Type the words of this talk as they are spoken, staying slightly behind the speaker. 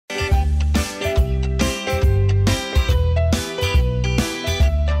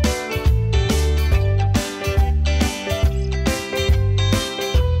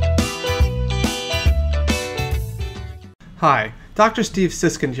Hi, Dr. Steve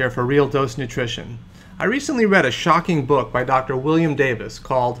Siskind here for Real Dose Nutrition. I recently read a shocking book by Dr. William Davis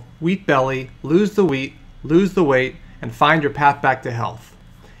called Wheat Belly, Lose the Wheat, Lose the Weight, and Find Your Path Back to Health.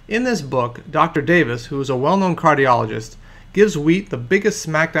 In this book, Dr. Davis, who is a well-known cardiologist, gives wheat the biggest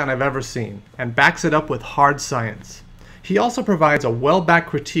smackdown I've ever seen and backs it up with hard science. He also provides a well-backed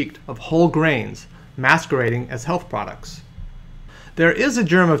critique of whole grains, masquerading as health products. There is a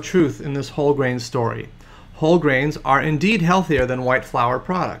germ of truth in this whole grain story. Whole grains are indeed healthier than white flour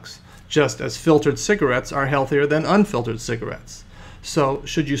products, just as filtered cigarettes are healthier than unfiltered cigarettes. So,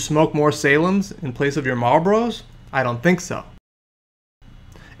 should you smoke more Salems in place of your Marlboros? I don't think so.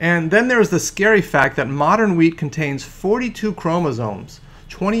 And then there is the scary fact that modern wheat contains 42 chromosomes,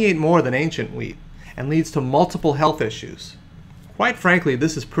 28 more than ancient wheat, and leads to multiple health issues. Quite frankly,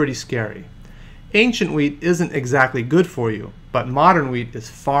 this is pretty scary. Ancient wheat isn't exactly good for you, but modern wheat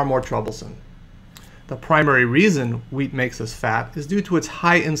is far more troublesome. The primary reason wheat makes us fat is due to its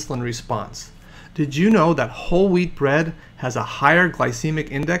high insulin response. Did you know that whole wheat bread has a higher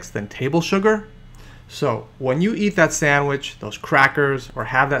glycemic index than table sugar? So, when you eat that sandwich, those crackers, or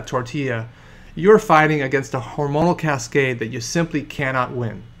have that tortilla, you're fighting against a hormonal cascade that you simply cannot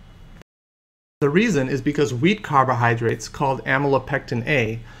win. The reason is because wheat carbohydrates, called amylopectin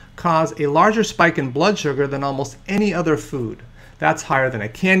A, cause a larger spike in blood sugar than almost any other food. That's higher than a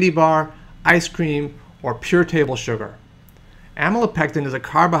candy bar, ice cream, or pure table sugar. Amylopectin is a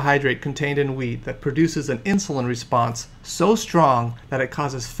carbohydrate contained in wheat that produces an insulin response so strong that it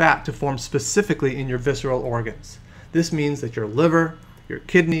causes fat to form specifically in your visceral organs. This means that your liver, your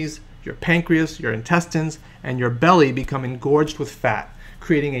kidneys, your pancreas, your intestines, and your belly become engorged with fat,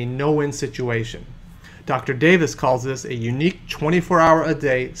 creating a no-win situation. Dr. Davis calls this a unique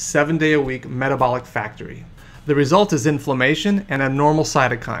 24-hour-a-day, 7-day-a-week metabolic factory. The result is inflammation and abnormal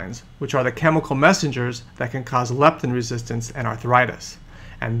cytokines, which are the chemical messengers that can cause leptin resistance and arthritis.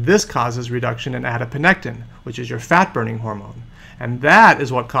 And this causes reduction in adiponectin, which is your fat-burning hormone. And that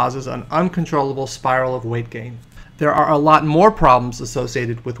is what causes an uncontrollable spiral of weight gain. There are a lot more problems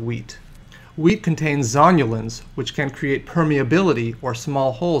associated with wheat. Wheat contains zonulins, which can create permeability or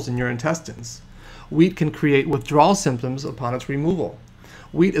small holes in your intestines. Wheat can create withdrawal symptoms upon its removal.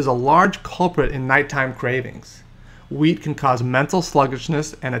 Wheat is a large culprit in nighttime cravings. Wheat can cause mental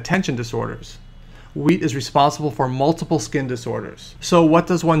sluggishness and attention disorders. Wheat is responsible for multiple skin disorders. So what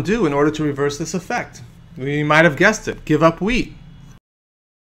does one do in order to reverse this effect? You might have guessed it, give up wheat.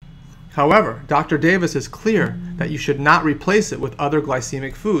 However, Dr. Davis is clear that you should not replace it with other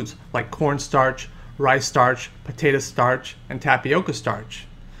glycemic foods like cornstarch, rice starch, potato starch, and tapioca starch.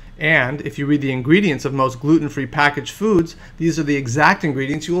 And if you read the ingredients of most gluten-free packaged foods, these are the exact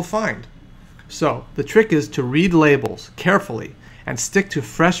ingredients you will find. So, the trick is to read labels carefully and stick to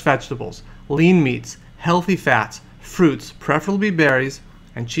fresh vegetables, lean meats, healthy fats, fruits, preferably berries,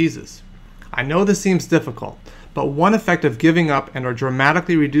 and cheeses. I know this seems difficult, but one effect of giving up and or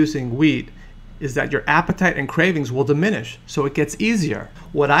dramatically reducing wheat is that your appetite and cravings will diminish, so it gets easier.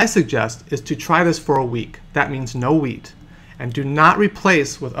 What I suggest is to try this for a week. That means no wheat. And do not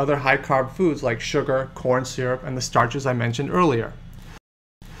replace with other high-carb foods like sugar, corn syrup, and the starches I mentioned earlier.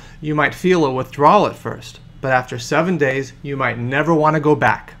 You might feel a withdrawal at first, but after 7 days, you might never want to go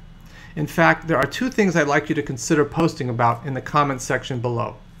back. In fact, there are 2 things I'd like you to consider posting about in the comments section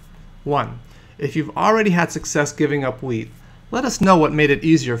below. 1. If you've already had success giving up wheat, let us know what made it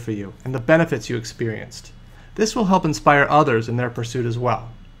easier for you and the benefits you experienced. This will help inspire others in their pursuit as well.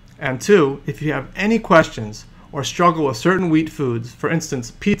 And 2, if you have any questions, or struggle with certain wheat foods, for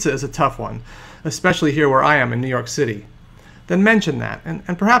instance, pizza is a tough one, especially here where I am in New York City, then mention that,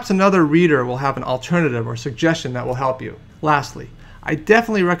 and perhaps another reader will have an alternative or suggestion that will help you. Lastly, I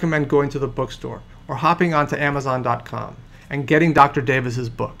definitely recommend going to the bookstore or hopping onto Amazon.com and getting Dr. Davis's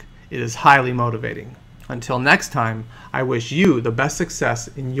book. It is highly motivating. Until next time, I wish you the best success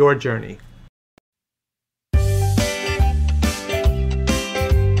in your journey.